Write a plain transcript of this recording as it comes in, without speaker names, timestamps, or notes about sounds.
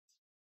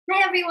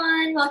Hi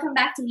everyone, welcome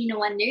back to Nino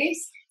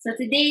Wonders. So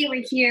today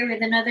we're here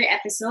with another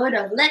episode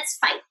of Let's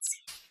Fite.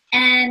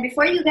 And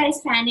before you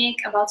guys panic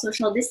about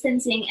social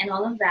distancing and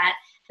all of that,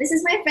 this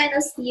is my friend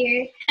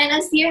Austere. And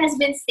Austere has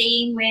been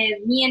staying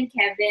with me and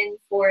Kevin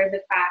for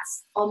the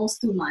past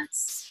almost 2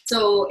 months.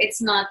 So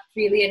it's not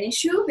really an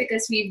issue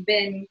because three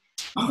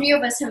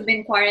of us have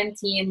been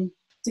quarantined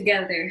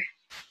together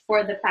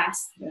for the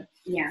past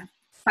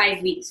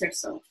 5 weeks or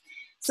so.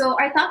 So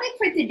our topic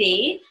for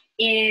today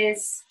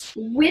is,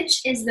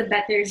 which is the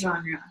better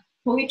genre,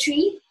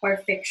 poetry or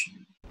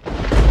fiction?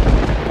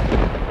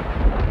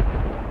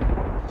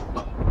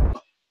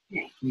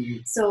 Okay.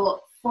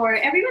 So for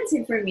everyone's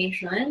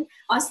information,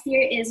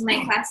 Austere is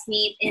my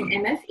classmate in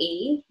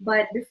MFA,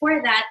 but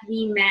before that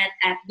we met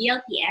at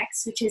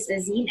BLTX, which is a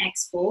zine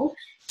expo.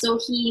 So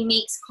he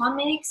makes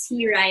comics,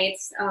 he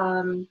writes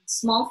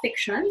small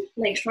fiction,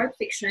 like short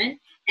fiction,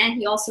 and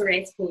he also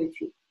writes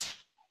poetry.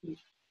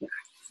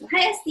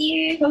 Hi,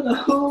 Austere.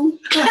 Hello.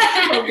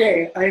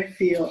 Okay, I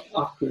feel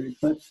awkward,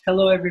 but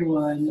hello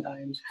everyone.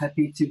 I'm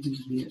happy to be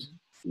here.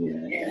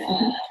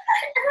 Yeah.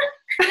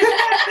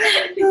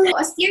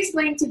 Austere is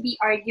going to be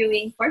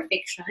arguing for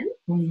fiction,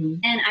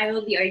 and I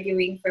will be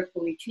arguing for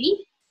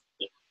poetry.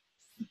 You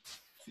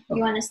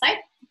want to start?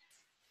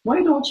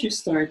 Why don't you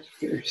start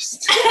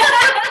first?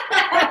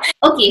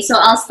 Okay, so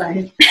I'll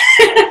start.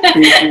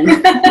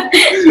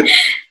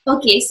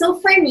 Okay, so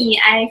for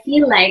me, I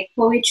feel like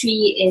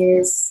poetry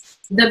is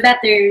the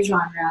better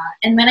genre.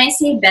 And when I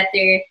say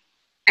better,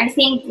 I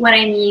think what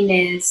I mean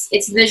is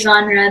it's the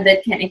genre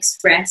that can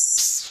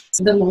express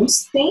the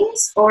most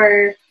things,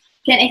 or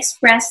can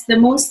express the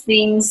most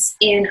things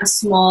in a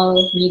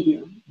small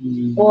medium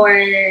or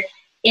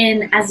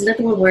in as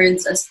little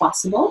words as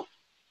possible.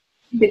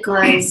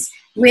 Because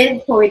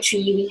with poetry,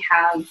 we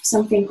have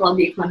something called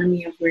the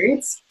economy of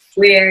words,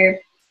 where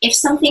if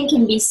something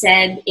can be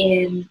said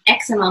in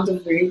X amount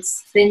of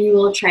words, then you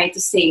will try to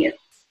say it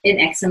in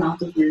X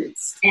amount of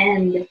words.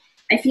 And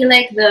I feel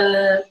like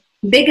the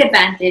big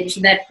advantage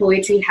that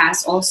poetry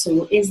has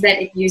also is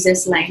that it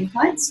uses line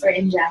cuts or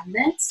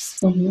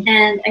enjambments.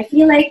 And I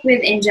feel like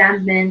with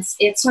enjambments,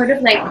 it's sort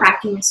of like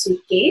packing a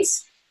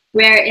suitcase,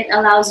 where it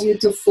allows you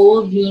to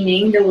fold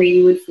meaning the way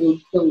you would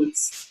fold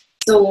clothes.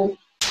 So,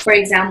 for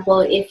example,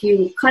 if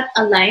you cut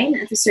a line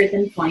at a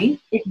certain point,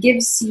 it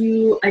gives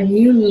you a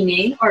new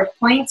meaning or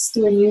points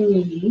to a new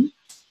meaning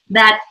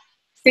that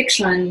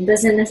fiction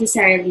doesn't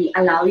necessarily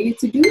allow you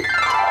to do.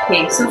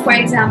 Okay, so for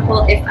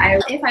example, if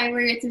I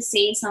were to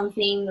say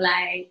something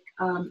like,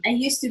 I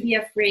used to be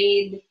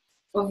afraid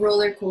of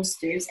roller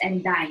coasters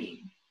and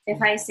dying.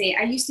 If I say,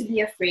 I used to be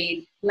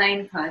afraid,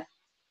 line cut,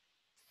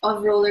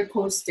 of roller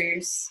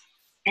coasters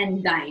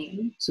and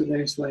dying. So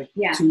there's like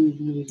two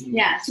meanings.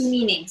 Yeah, two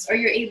meanings. Or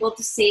you're able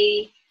to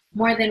say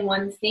more than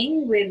one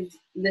thing with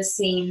the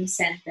same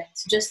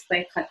sentence just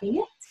by cutting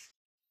it.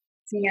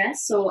 Yeah,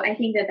 so I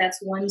think that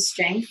that's one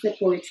strength that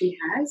poetry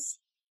has.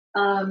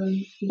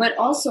 But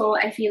also,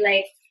 I feel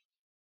like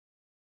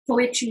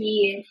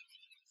poetry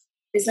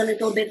is a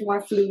little bit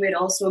more fluid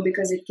also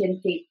because it can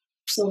take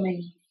so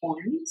many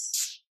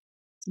forms.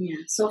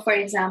 Yeah. So, for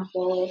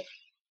example,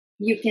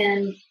 you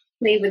can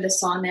play with a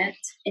sonnet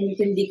and you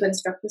can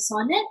deconstruct the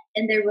sonnet,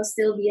 and there will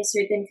still be a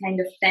certain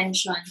kind of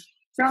tension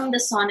from the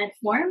sonnet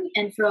form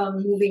and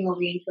from moving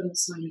away from the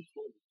sonnet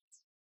form.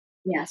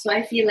 Yeah, so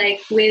I feel like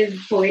with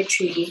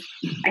poetry,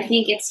 I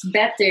think it's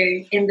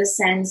better in the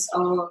sense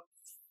of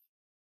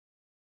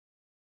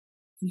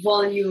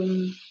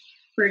volume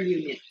per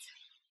unit,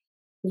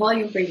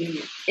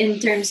 in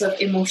terms of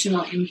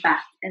emotional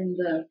impact and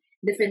the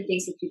different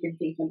things that you can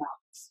think about.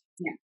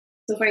 Yeah.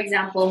 So, for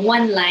example,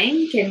 one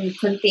line can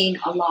contain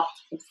a lot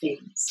of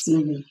things.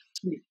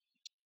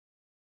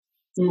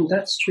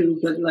 That's true,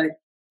 but like,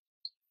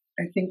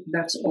 I think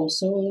that's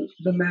also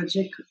the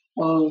magic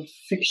of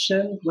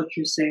fiction. What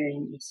you're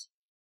saying is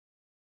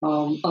a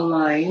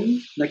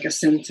line, like a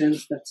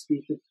sentence that's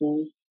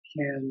beautiful,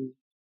 can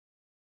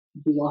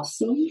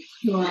blossom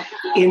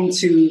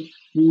into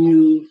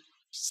new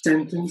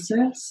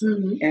sentences,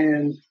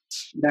 and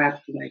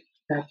that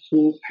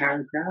whole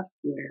paragraph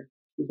where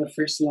the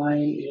first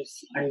line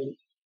is I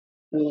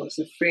was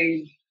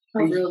afraid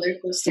of roller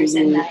coasters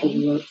and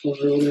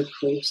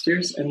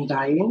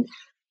dying.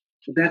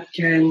 That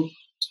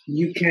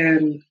you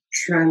can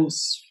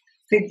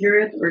transfigure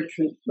it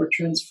or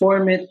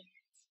transform it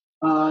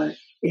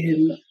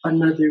in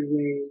another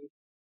way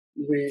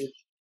with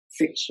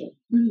fiction.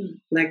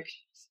 Like,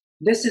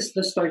 this is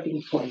the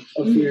starting point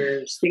of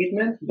your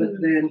statement, but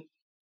then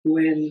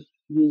when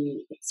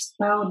you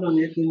expound on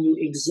it, when you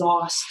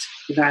exhaust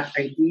that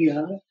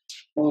idea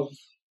of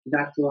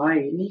that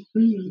line,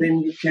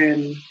 then you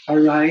can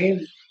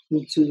arrive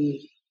into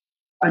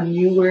a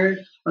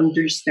newer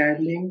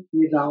understanding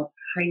without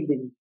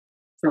hiding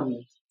from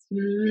it.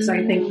 So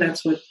I think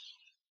that's what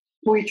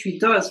poetry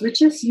does,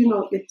 which is,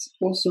 it's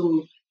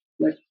also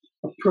like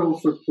a pro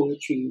for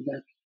poetry,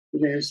 that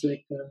there's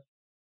like a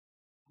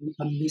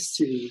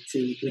mystery to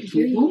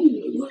it.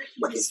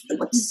 What does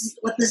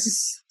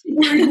this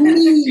word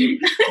mean?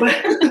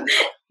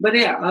 but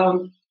yeah,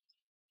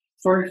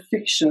 for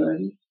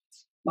fiction,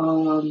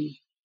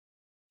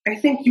 I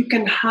think you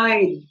can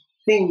hide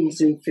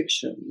things in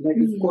fiction. Like,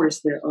 of course,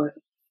 there are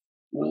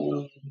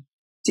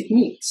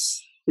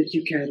techniques that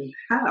you can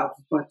have,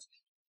 but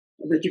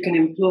that you can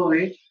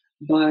employ,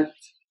 but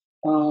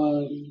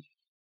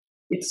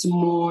it's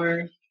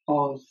more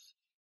of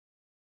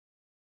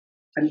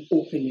an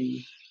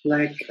opening,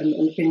 like an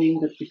opening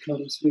that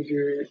becomes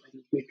bigger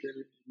and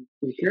bigger and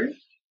bigger.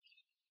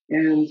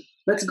 And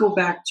let's go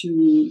back to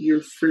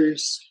your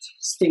first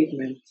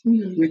statement,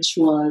 which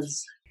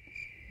was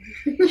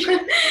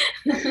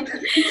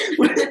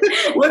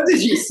what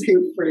did you say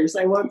first?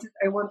 I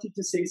wanted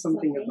to say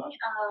something about.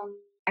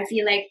 I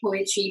feel like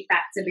poetry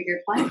packs a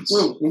bigger punch.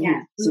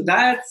 Yeah. So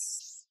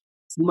that's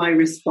my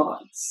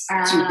response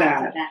to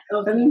that.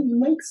 Okay. And then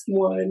the next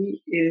one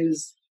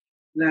is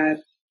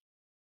that,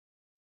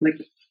 like,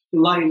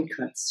 line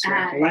cuts.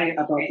 Right?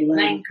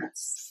 Line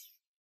cuts.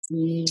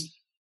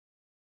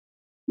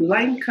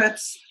 Line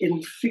cuts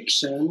in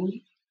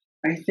fiction,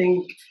 I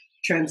think,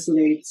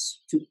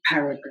 translates to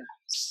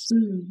paragraphs.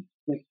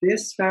 Like,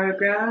 this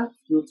paragraph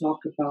will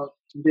talk about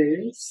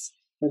this,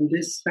 and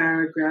this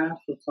paragraph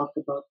will talk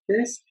about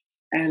this,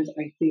 and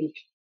I think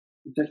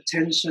the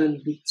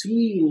tension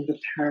between the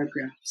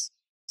paragraphs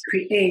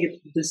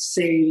create the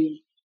same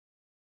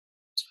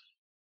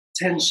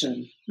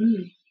tension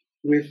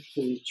with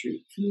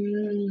poetry.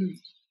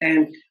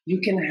 And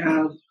you can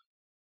have,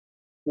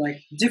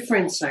 like,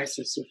 different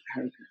sizes of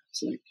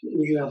paragraphs. Like,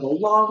 you have a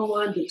long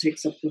one that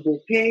takes up the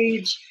whole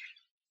page,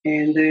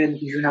 and then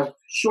you have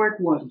short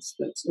ones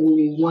that's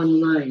only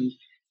one line.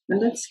 And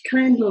that's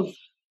kind of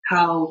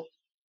how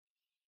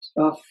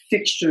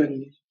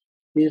fiction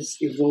is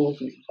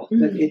evolving.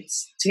 That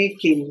it's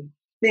taking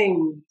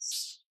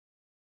things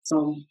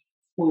from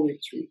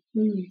poetry.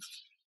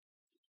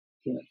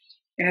 Yeah.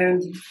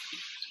 And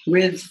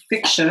with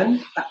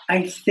fiction,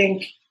 I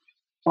think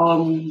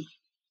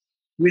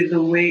with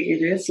the way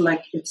it is,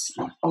 like, it's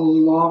a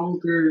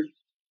longer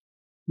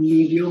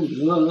medium.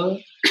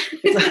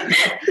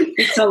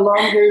 It's a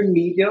longer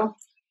medium,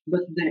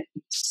 but the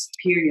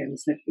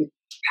experience, like, it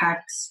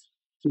packs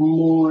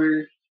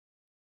more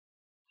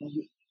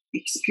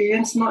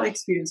experience, not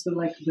experience, but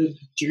like the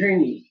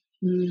journey.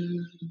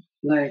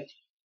 Like,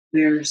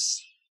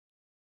 there's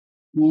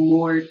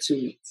more to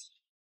it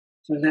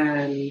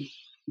than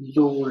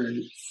the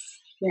words.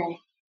 Right.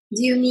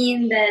 Do you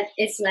mean that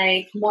it's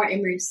like more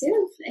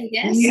immersive, I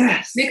guess?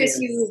 Yes. Because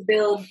you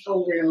build a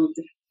world.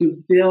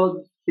 You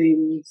build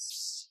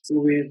things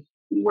with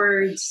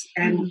words,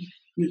 and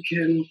you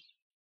can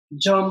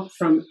jump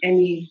from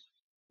any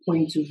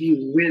point of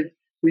view.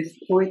 With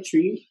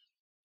poetry,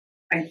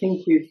 I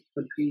think we've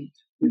agreed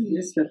with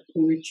this, that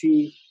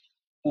poetry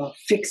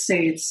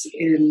fixates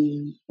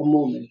in a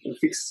moment, or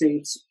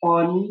fixates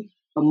on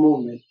a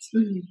moment.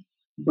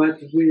 But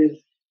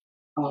with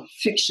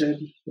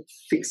fiction, it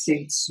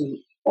fixates on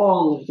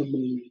all of the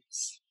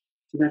moments,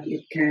 so that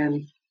it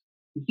can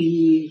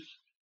be,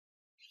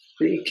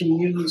 it can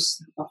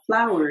use a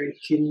flower, it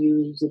can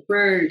use a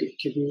bird, it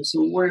can use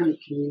a worm, it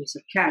can use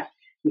a cat,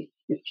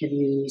 it can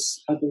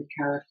use other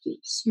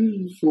characters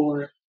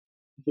for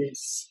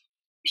this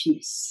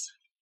piece.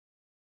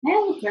 I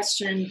have a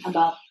question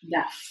about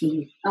that.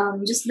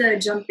 Just the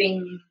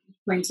jumping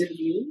points of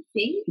view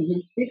thing,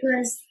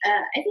 because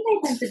I think I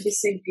tend to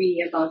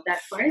disagree about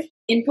that part.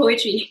 In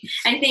poetry,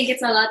 I think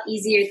it's a lot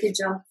easier to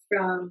jump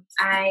from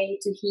I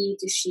to he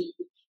to she,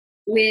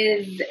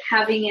 with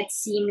having it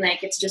seem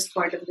like it's just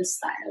part of the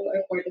style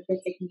or part of the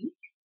technique.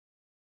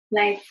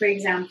 Like, for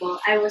example,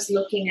 I was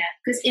looking at,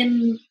 because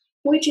in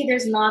poetry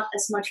there's not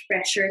as much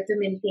pressure to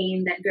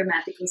maintain that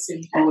grammatical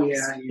syntax.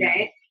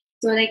 Right?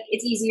 So, like,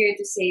 it's easier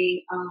to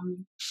say,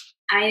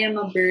 I am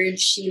a bird,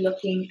 she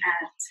looking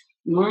at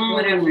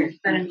whatever.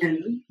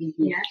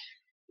 Yeah.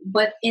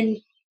 But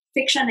in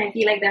fiction, I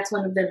feel like that's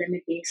one of the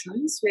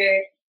limitations,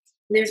 where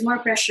there's more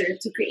pressure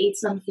to create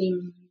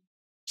something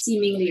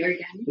seemingly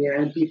organic.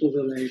 Yeah, and people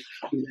will be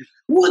like,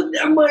 what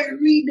am I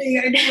reading?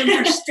 I don't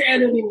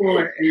understand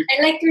anymore. And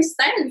I like your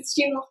style, it's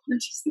stream of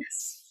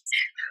consciousness.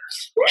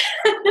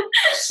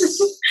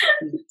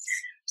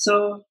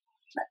 So,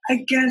 I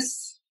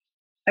guess,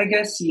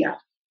 yeah,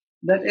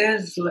 that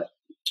is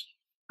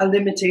a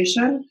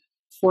limitation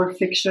for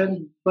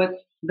fiction,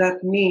 but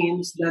that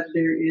means that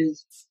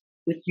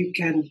that you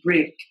can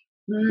break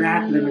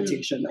that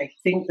limitation. I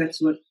think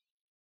that's what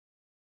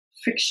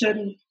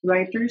fiction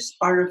writers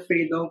are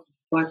afraid of,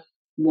 but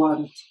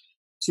want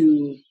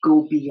to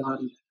go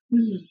beyond.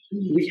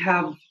 We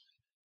have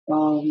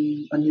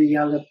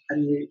unreliable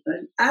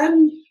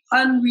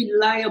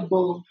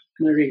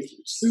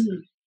narrators.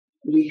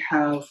 We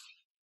have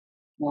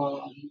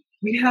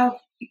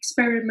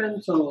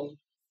experimental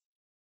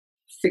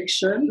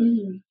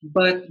fiction,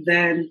 but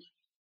then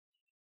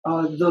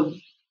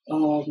the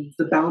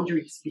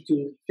boundaries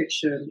between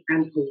fiction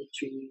and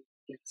poetry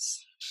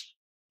gets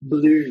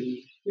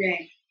blurry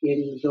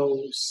in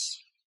those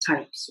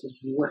types of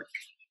work.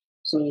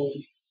 So,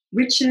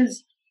 which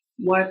is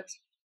what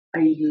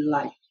I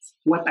like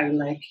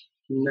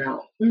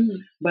now.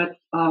 But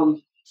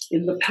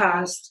in the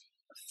past,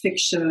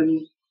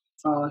 fiction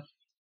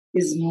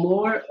is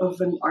more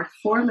of an art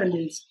form and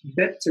is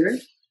better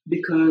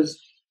because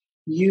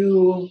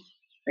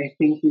I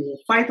think we will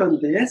fight on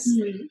this,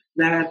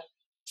 that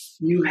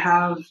you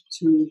have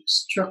to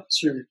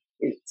structure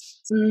it.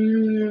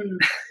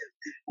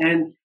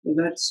 And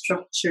that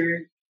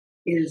structure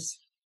is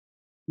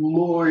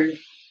more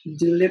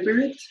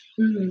deliberate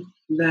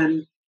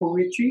than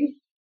poetry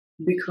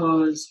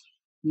because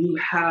you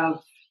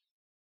have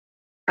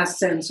a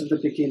sense of the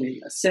beginning,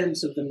 a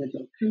sense of the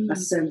middle, a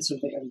sense of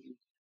the ending.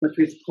 But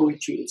with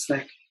poetry, it's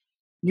like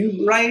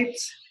you write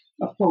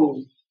a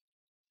poem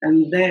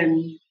and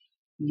then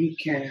you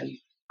can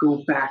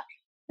go back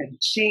and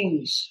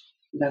change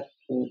that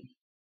poem.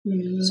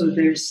 So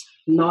there's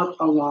not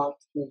a lot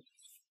of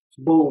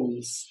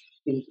bones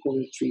in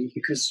poetry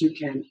because you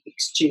can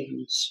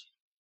exchange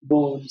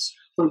bones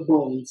for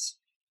bones.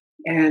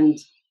 And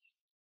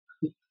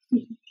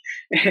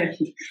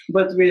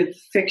but with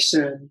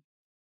fiction,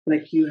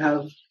 like you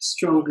have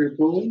stronger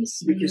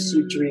bones because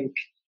you drink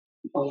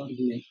all of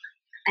it.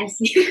 I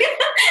see.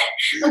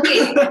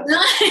 Okay, no,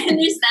 I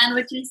understand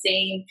what you're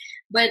saying,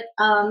 but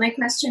my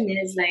question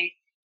is like,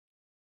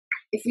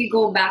 if we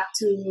go back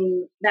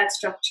to that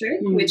structure,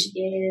 which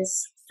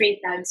is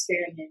Freytag's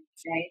pyramid,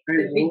 right?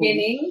 The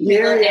beginning,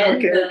 middle,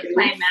 and the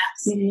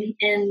climax,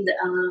 and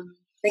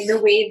like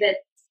the way that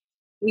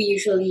we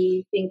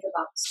usually think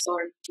about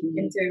story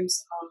in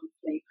terms of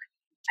like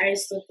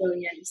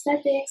Aristotelian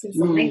aesthetics and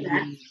stuff like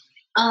that.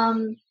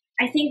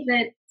 I think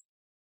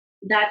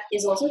that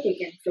is also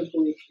taken from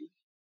poetry,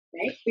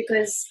 right?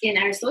 Because in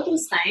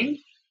Aristotle's time,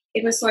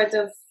 it was sort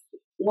of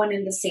one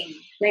and the same.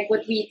 Like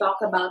what we talk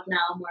about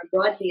now more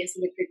broadly as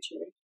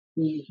literature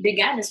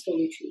began as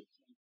poetry,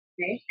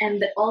 right?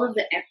 And all of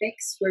the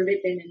epics were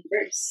written in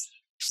verse.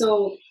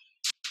 So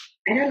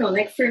I don't know,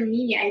 like for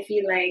me, I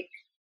feel like...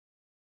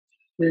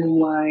 Then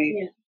why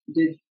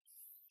did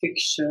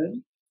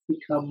fiction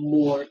become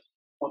more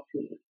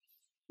popular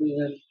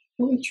than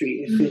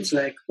poetry? If it's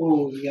like,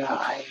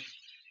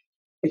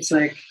 it's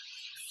like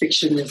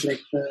fiction is like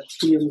the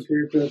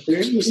younger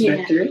brother who's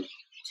better.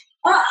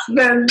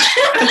 Then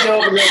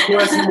who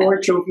has more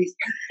trophies?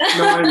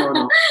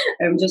 No.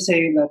 I'm just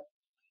saying that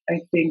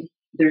I think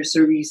there's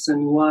a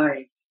reason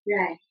why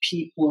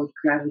people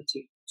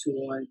gravitate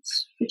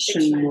towards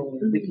fiction more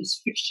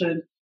because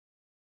fiction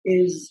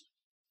is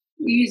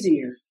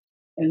easier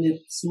and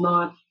it's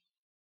not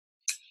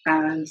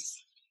as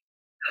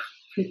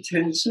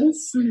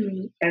pretentious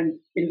and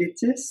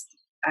elitist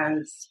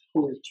as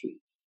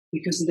poetry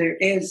because there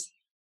is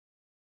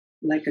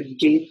like a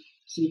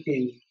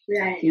gatekeeping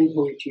in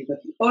poetry, but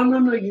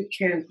no, you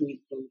can't read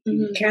poetry.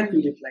 You can't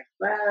read it like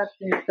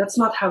that. That's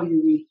not how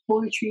you read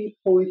poetry.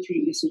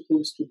 Poetry is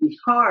supposed to be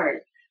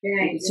hard.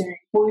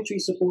 Poetry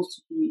is supposed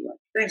to be like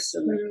this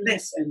and like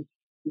this, and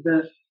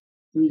the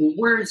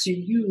words you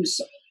use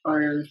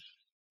are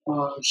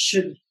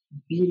should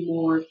be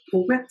more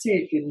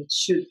poetic and it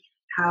should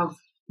have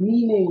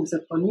meanings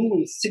upon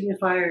meanings,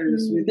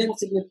 signifiers within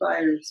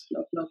signifiers,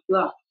 blah blah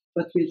blah.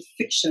 But with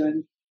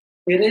fiction,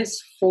 it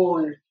is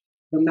for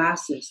the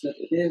masses. That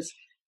it is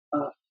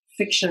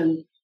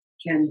fiction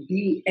can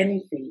be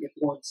anything it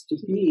wants to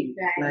be.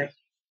 Like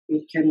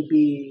it can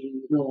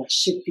be, a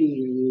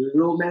shippy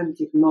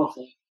romantic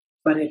novel,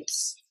 but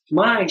it's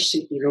my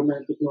shippy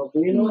romantic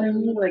novel. You know what I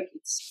mean? Like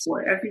it's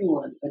for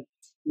everyone. And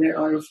there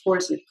are, of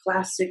course, like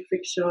classic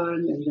fiction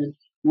and then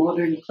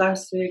modern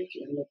classic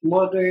and like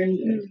modern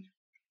and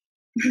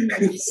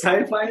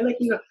sci-fi. Like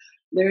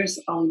there's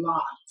a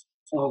lot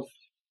of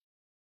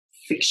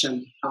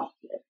fiction out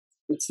there.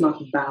 It's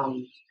not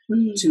bound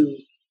to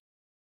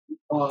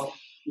the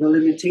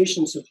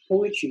limitations of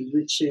poetry,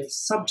 which is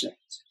subject.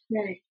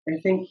 I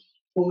think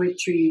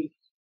poetry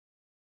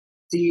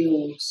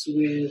deals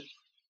with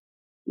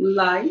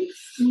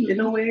life in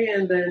a way,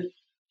 and then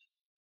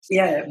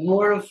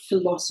more of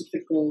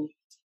philosophical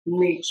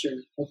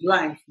nature of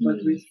life.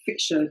 But with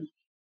fiction,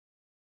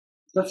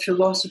 the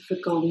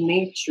philosophical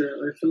nature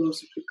or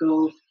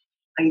philosophical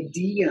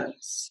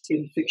ideas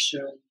in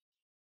fiction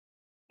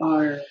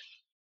are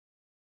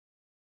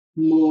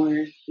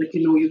more like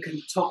you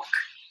can talk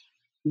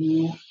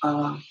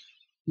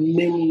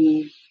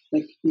many,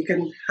 like you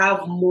can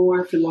have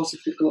more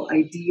philosophical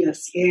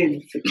ideas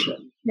in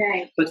fiction.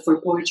 But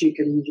for poetry,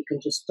 you can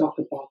just talk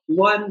about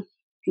one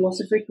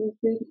philosophical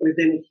thing, or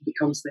then it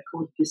becomes like,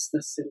 this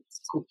doesn't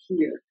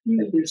cohere.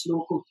 Like there's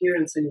no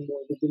coherence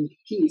anymore within the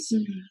piece.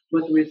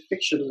 But with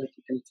fiction, like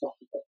you can talk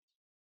about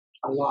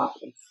a lot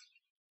of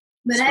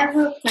But stuff. I have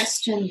a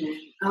question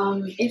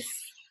then.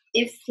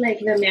 If like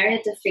the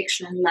merit of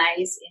fiction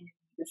lies in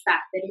the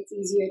fact that it's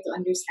easier to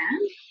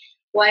understand,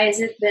 why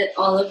is it that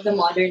all of the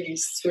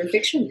modernists were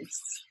fictionists?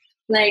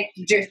 Like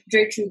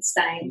Gertrude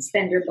Stein's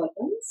Tender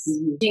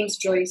Buttons, James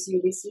Joyce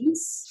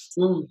Ulysses,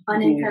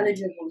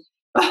 unintelligible,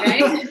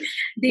 right?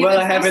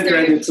 I haven't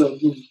read it, so...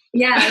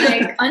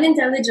 like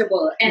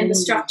unintelligible, and the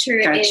structure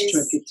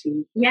is...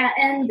 22. Yeah,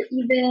 and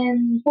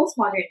even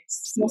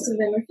postmodernists, most of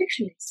them are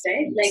fictionists,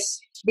 right? Like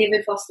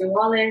David Foster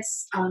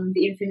Wallace,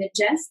 The Infinite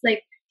Jest,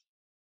 like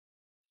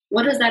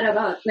what is that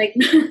about? Like,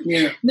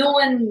 Yeah. no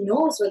one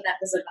knows what that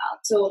is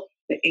about. So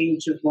The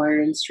Age of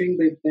Wire and String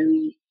by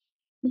Ben.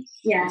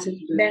 yeah, Is it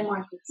Ben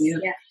Marcus. Yeah.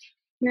 Yeah.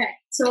 Right.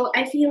 So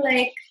I feel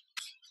like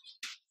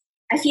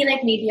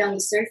maybe on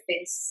the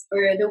surface,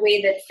 or the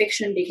way that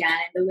fiction began,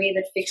 the way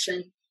that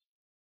fiction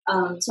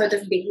sort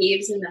of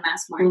behaves in the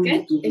mass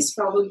market is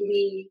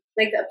probably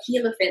like the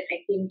appeal of it.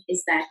 I think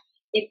is that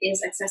it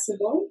is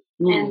accessible,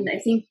 and I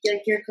think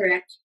like you're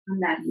correct on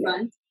that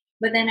front.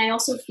 But then I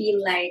also feel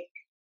like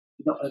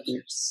the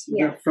others,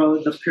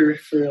 the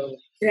peripheral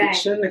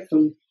fiction, like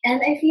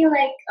and I feel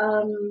like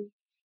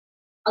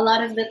a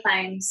lot of the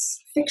times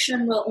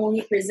fiction will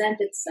only present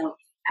itself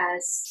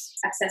as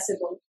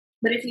accessible.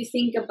 But if you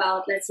think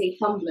about, let's say,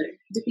 Tumblr,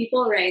 do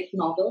people write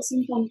novels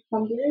in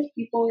Tumblr?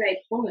 People write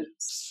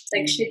poems,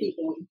 like shitty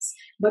poems,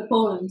 but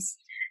poems.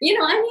 You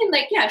know, I mean,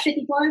 like, yeah,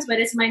 shitty poems, but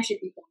it's my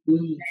shitty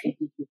poem, right?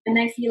 And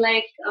I feel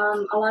like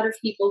a lot of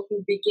people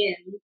who they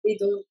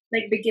don't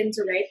like begin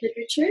to write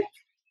literature.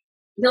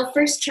 They'll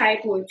first try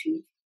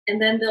poetry,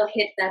 and then they'll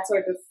hit that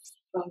sort of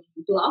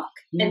block,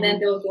 and then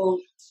they'll go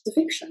to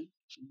fiction.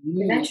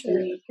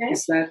 Eventually, right?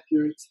 Is that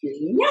your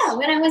experience? Yeah,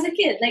 when I was a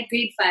kid, like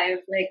grade 5,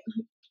 like,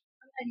 oh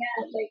my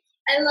god, like,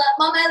 I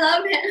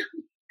love him.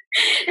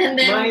 And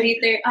then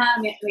later,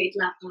 wait,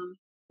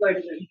 Lord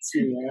of the Rings.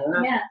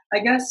 Yeah. I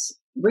guess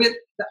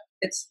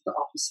it's the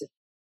opposite.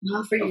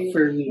 For you.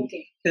 For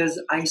me. Because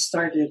I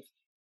started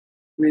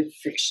with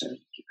fiction.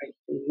 I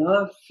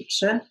love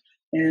fiction.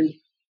 And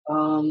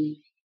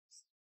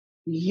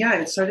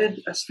it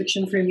started as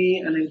fiction for me,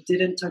 and I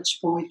didn't touch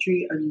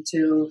poetry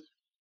until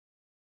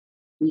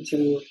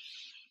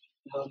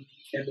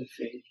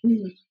MFA,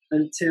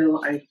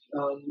 until I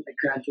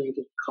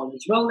graduated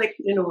college. Well, like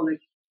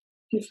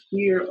fifth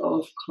year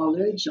of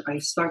college, I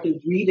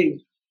started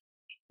reading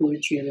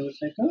poetry, and I was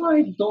like, oh,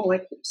 I don't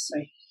like this.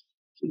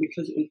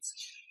 Because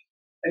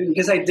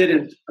I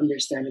didn't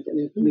understand it, and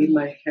it made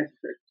my head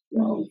hurt.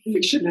 Well,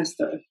 fictionist.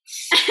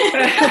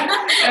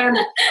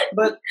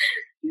 But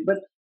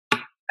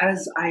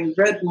as I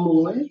read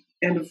more,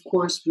 and of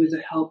course with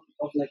the help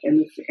of like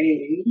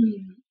MFA,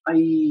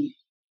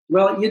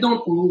 you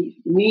don't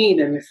need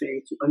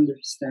MFA to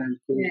understand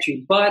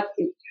poetry, but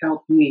it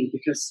helped me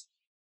because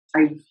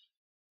I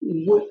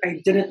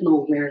didn't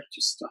know where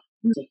to start.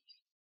 So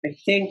I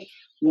think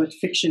what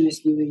fiction is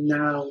doing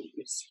now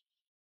is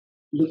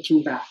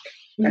looking back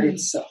at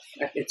itself,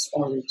 at its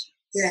origins.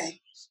 Right.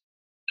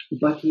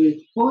 But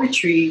with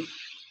poetry,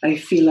 I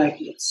feel like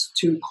it's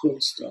too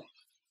close to.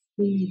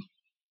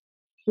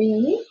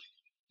 Really?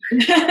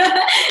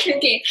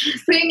 Okay.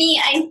 For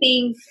me, I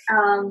think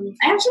I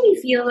actually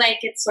feel like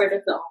it's sort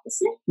of the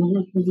opposite,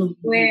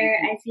 where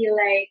I feel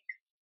like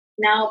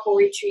now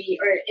poetry,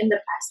 or in the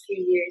past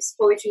few years,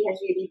 poetry has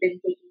really been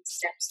taking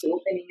steps to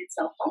opening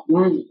itself up,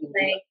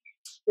 like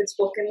with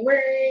spoken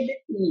word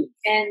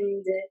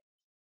and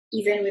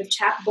even with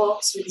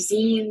chapbooks, with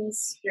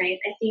zines, right?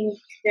 I think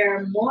there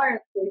are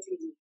more poetry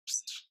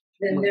zines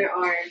than there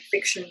are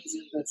fiction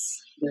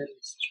zines. That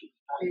is true.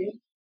 Right?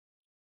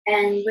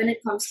 And when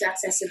it comes to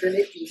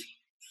accessibility,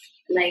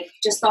 like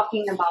just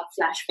talking about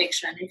flash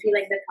fiction, I feel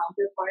like the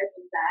counterpart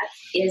of that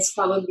is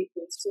probably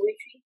prose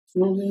poetry,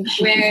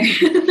 where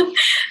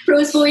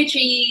prose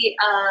poetry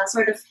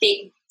sort of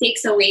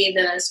takes away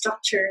the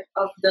structure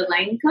of the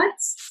line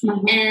cuts,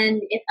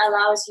 and it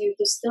allows you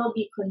to still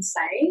be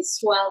concise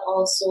while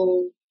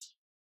also,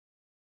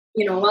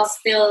 while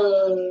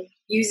still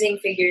using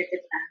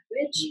figurative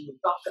language to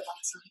talk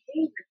about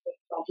something, or to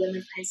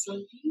problematize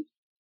something.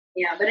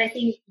 Yeah, but I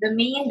think the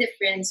main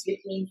difference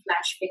between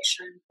flash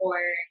fiction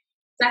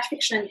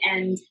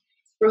and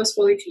prose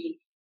poetry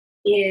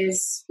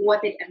is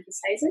what it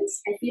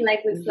emphasizes. I feel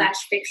like with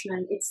flash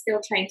fiction, it's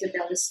still trying to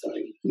tell a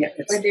story. Yeah,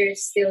 or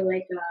there's still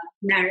like a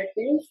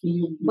narrative.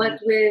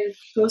 But with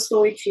prose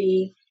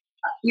poetry,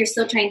 you're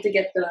still trying to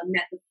get the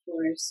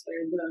metaphors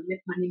or the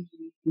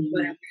metonymy,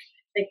 whatever,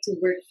 like to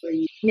work for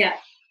you. Yeah.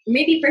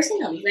 Maybe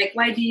personally, like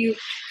why do you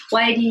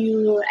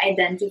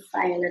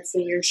identify, let's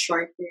say, your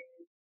shorter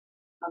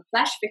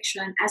flash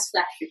fiction as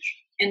flash fiction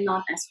and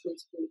not as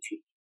prose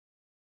poetry?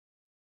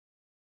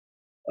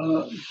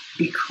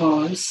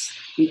 Because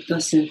it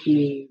doesn't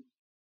need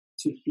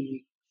to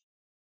be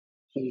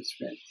close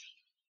read,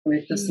 or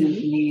it doesn't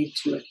need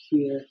to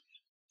adhere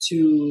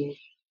to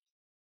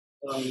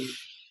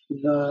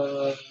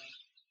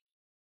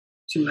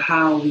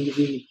how we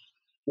read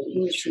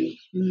poetry.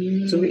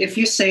 So if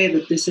you say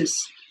that this is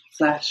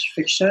flash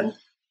fiction,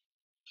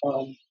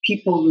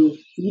 people will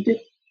read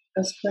it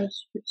as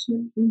flash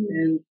fiction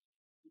and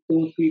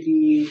don't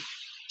really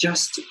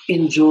just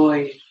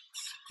enjoy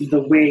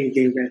the way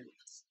they read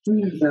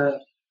it,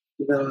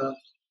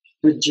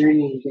 the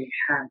journey they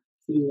had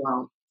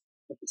throughout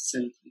the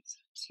sentence.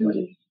 But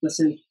it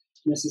doesn't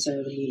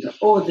necessarily mean that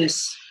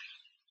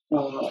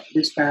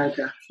this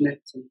paragraph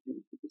meant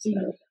something. This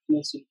paragraph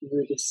meant something.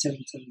 Or this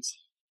sentence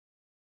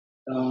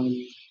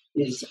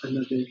is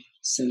another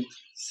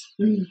sentence.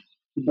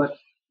 But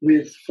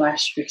with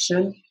flash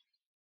fiction,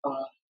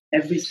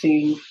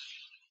 everything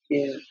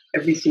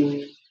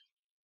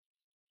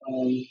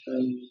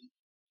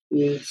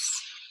is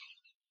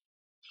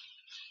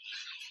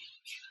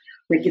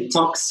like it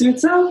talks to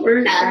itself,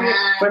 or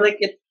like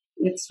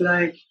it's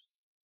like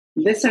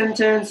this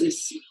sentence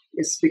is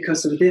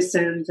because of this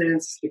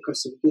sentence,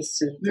 because of this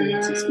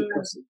sentence, it's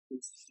because of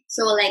this.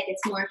 So like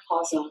it's more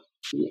causal.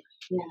 Yeah.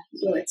 Yeah.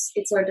 So it's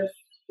sort of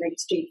like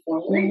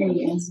straightforward, I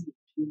guess.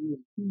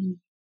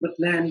 But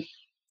then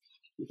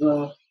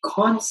the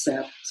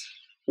concept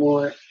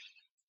or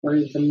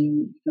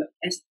the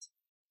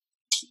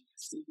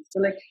so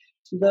like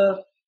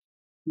the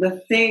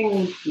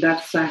thing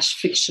that flash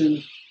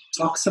fiction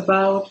talks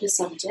about, The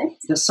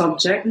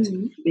subject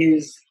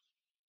is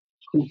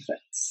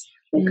complex.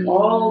 Like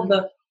all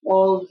the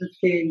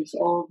things,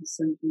 all the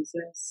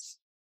sentences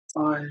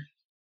are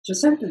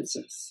just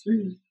sentences,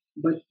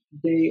 but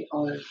they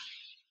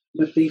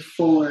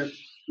form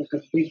like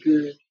a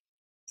bigger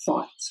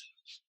thought.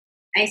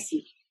 I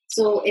see.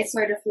 So it's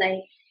sort of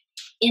like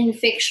in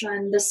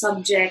fiction, the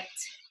subject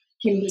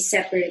can be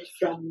separate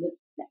from the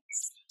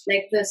text.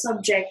 Like the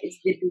subject is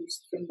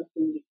deduced from the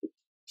poetry.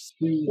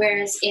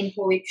 Whereas in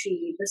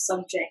poetry, the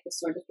subject is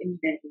sort of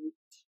embedded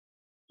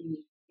in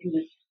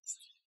the text.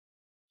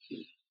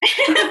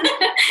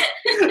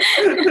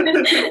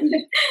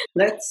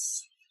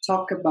 Let's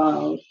talk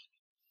about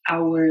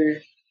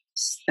our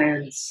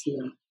stance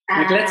now.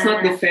 Like, let's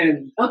not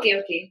defend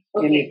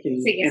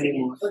anything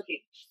anymore.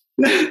 Okay.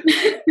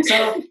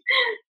 So,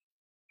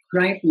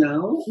 right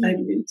now,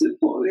 I'm into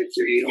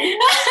poetry. I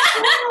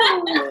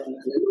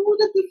don't want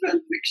to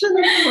defend fiction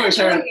anymore.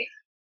 Sure.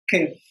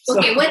 Okay.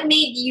 Okay, what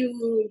made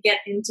you get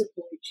into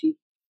poetry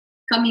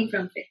coming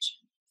from fiction?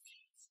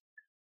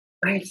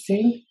 I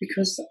think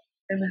because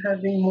I'm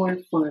having more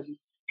fun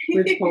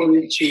with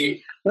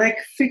poetry. Like,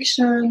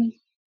 fiction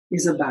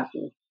is a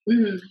battle.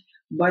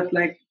 But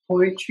like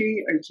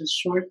poetry are just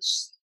short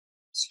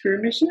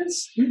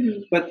skirmishes.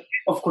 But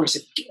of course,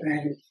 it's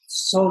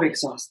so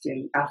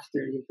exhausting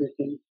after you've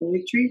written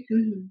poetry.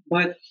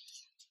 But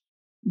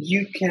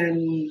you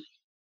can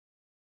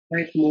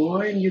write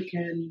more, and you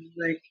can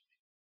like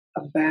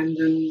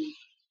abandon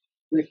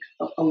like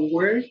a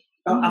work,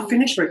 a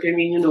finished work. I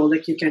mean,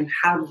 like you can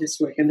have this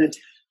work and then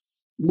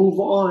move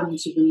on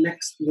to the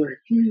next work,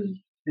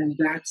 and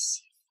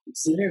that's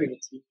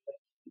exhilarating.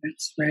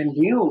 That's brand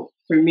new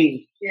for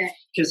me. Yeah.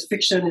 Because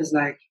fiction is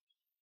like,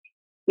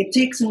 it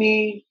takes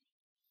me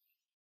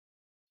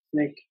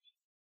like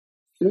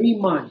 3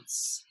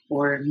 months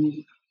or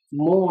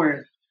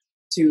more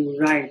to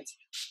write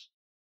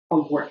a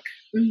work.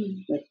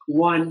 Like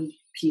one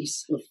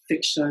piece of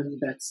fiction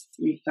that's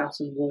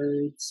 3,000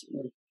 words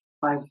or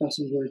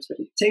 5,000 words. But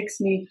it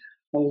takes me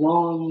a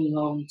long,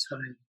 long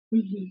time.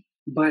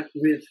 But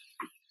with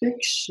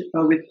fiction,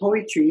 with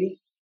poetry,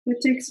 it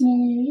takes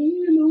me,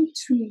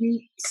 2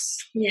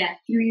 weeks,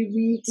 3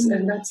 weeks,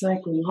 and that's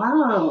like,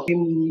 wow.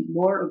 I'm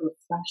more of a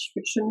flash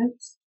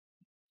fictionist.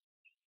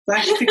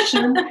 Flash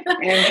fiction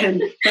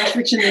and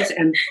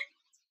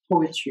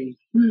poetry.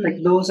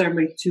 Like those are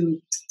my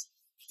two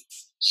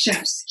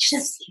chefs.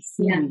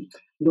 Yeah.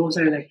 Those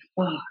are like,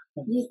 Do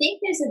you think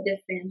there's a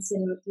difference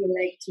in what you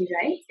like to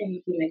write and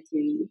what you like to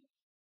read?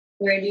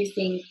 Or do you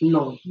think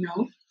no?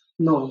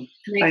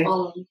 Like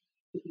all of them?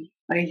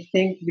 I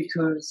think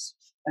because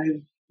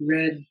I've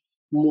read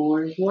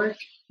more work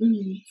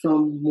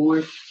from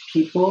more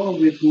people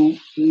with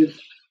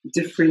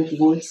different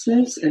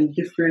voices and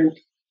different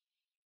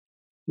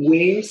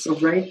ways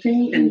of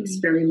writing and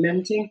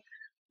experimenting.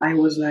 I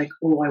was like,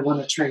 oh, I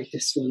want to try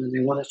this one, and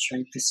I want to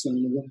try this one,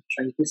 and I want to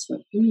try this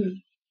one.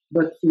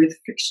 But with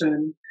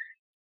fiction,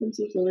 I'm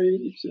so sorry,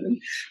 fiction.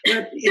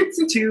 But it's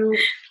too,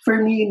 for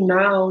me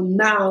now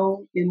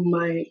in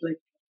my,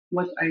 like,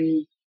 what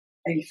I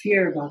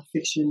fear about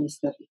fiction is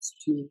that it's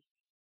too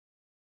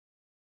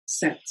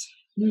set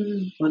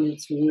on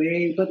its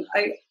way.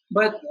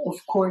 But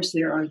of course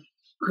there are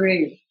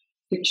great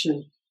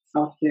fiction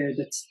out there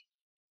that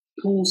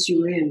pulls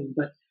you in.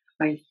 But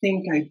I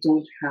think I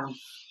don't have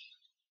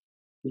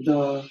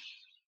the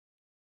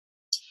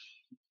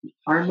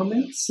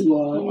armaments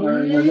for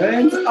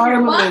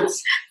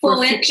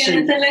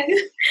fiction.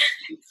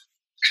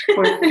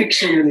 For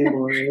fiction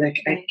anymore. Like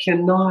I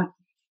cannot,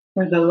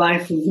 for the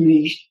life of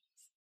me,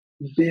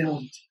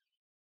 build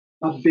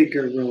a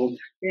bigger world.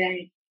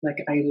 Right.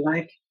 Like I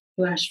like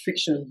flash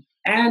fiction,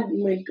 and oh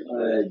my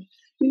god,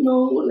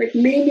 like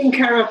naming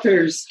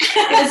characters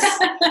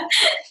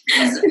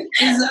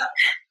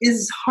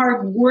is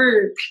hard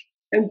work,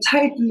 and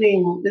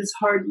titling is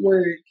hard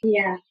work.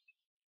 Yeah.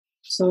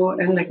 So,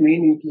 and like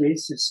naming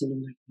places, so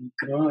I'm like, oh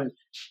my god.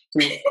 So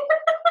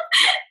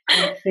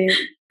I think,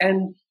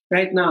 and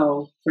right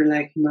now for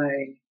like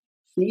my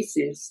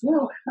thesis,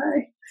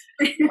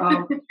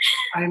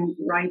 I'm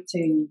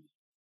writing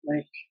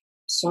like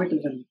sort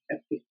of an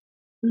epic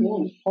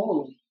poem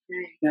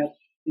that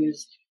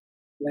is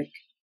like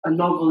a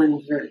novel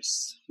in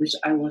verse, which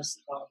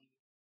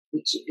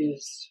which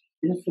is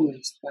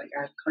influenced by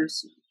Anne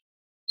Carson,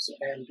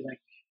 and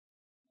like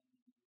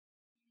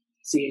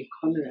C.A.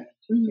 Conrad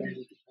and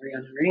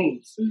Ariana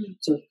Reigns.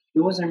 So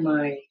those are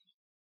my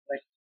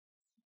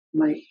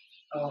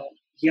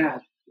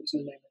those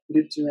are my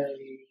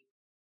literary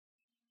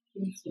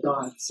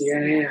gods.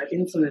 Yeah,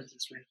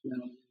 influences right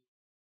now.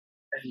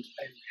 And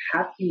I'm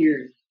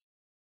happier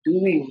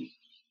doing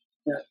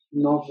that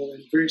novel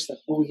and verse that,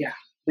 oh yeah,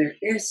 there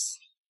is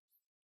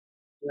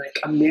like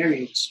a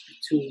marriage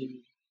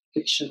between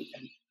fiction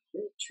and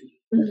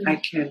poetry. Mm-hmm. I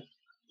can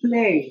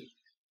play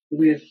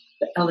with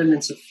the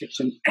elements of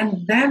fiction,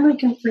 and then I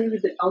can play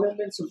with the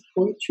elements of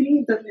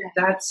poetry.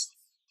 That's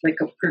like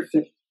a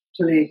perfect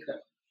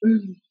playground.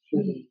 Mm-hmm.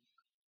 Mm-hmm.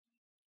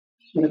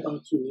 What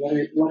about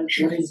you? What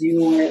is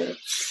your...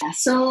 Yeah,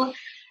 so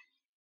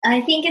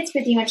I think it's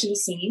pretty much the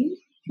same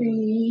for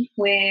me,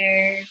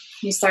 where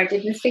you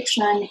started with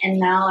fiction and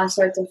now I've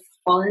sort of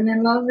fallen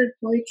in love with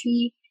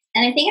poetry.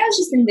 And I think I was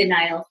just in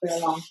denial for a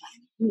long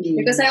time. Mm-hmm.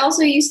 Because I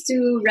also used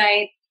to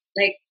write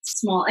like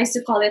small, I used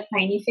to call it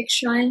tiny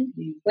fiction,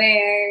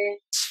 where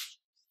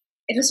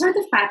it was sort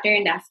of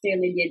patterned after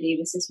Lydia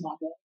Davis's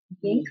model, I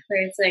think,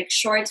 where it's like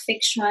short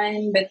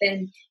fiction, but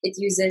then it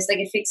uses, like,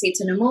 it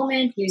fixates on a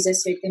moment,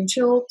 uses certain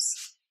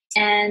tropes.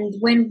 And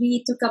when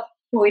we took up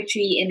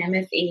poetry in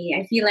MFA,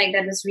 I feel like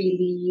that was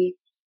really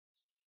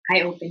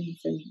eye-opening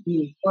for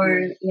me.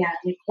 Or, yeah,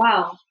 like,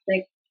 wow,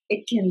 like,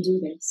 it can do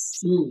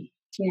this.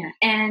 Yeah.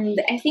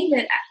 And I think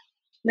that,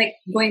 like,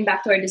 going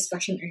back to our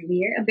discussion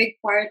earlier, a big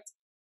part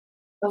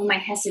of my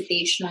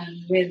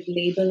hesitation with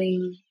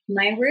labeling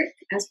my work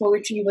as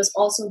poetry was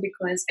also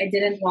because I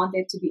didn't want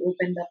it to be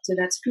opened up to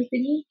that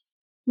scrutiny.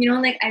 You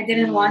know, like, I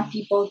didn't want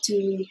people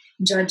to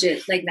judge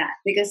it like that,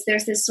 because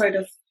there's this sort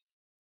of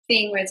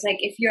thing where it's like,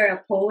 if you're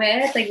a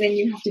poet, like, then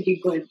you have to be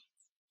good.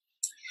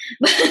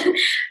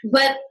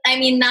 But I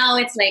mean, now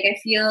it's like I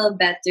feel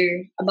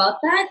better about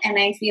that, and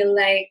I feel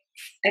like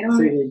I don't.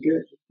 So you're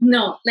good.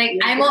 No, like,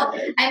 I'm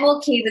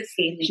okay with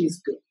failing.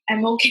 She's good.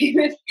 I'm okay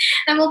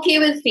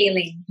with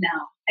failing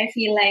now. I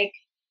feel like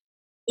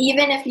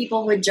even if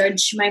people would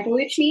judge my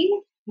poetry,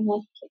 I'm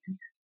okay.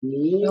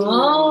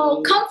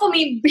 Oh, come for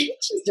me,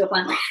 bitches, joke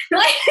lang.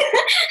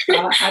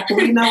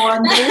 Athena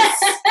Wonders,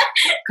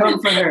 come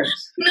for her.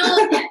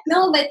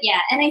 No, but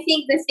yeah, and I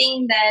think the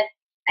thing that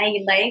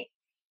I like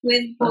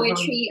with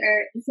poetry,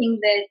 or the thing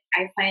that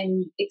I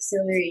find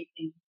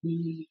exhilarating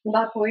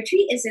about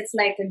poetry, is it's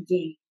like a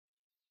game.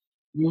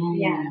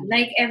 Yeah,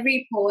 like,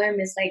 every poem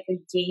is like a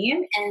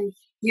game, and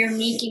you're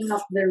making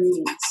up the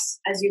rules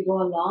as you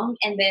go along,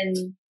 and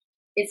then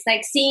it's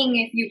like seeing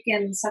if you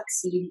can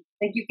succeed,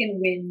 like, you can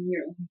win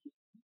your own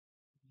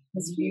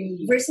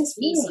game. Versus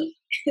easy.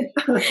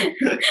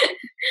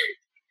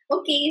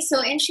 Okay, so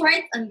in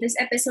short, on this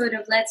episode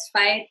of Let's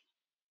Fight,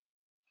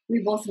 we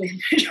both win.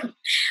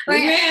 Or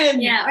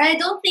I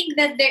don't think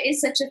that there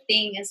is such a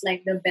thing as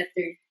like the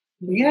better.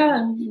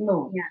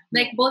 No. Yeah,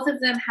 like, both of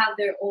them have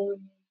their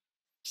own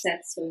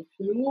sets of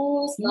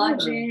rules,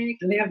 logic,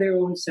 and they have their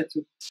own sets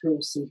of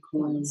pros and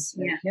cons.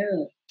 They're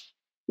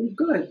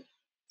good.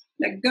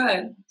 They're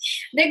good.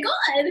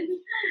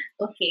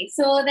 Okay,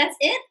 so that's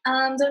it.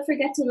 Don't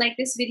forget to like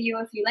this video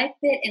if you liked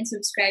it, and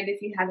subscribe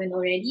if you haven't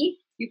already.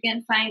 You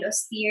can find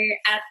Austere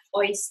at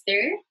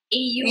Austere,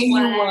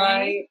 AUYSTER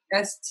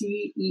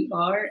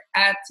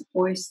at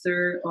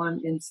Oyster on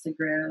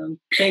Instagram.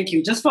 Thank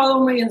you. Just follow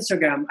my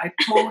Instagram. I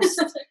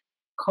post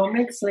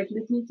comics, like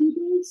little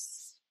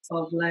videos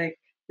of like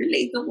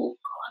relatable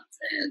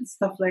content,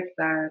 stuff like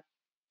that.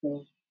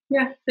 So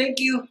yeah, thank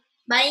you.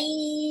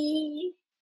 Bye.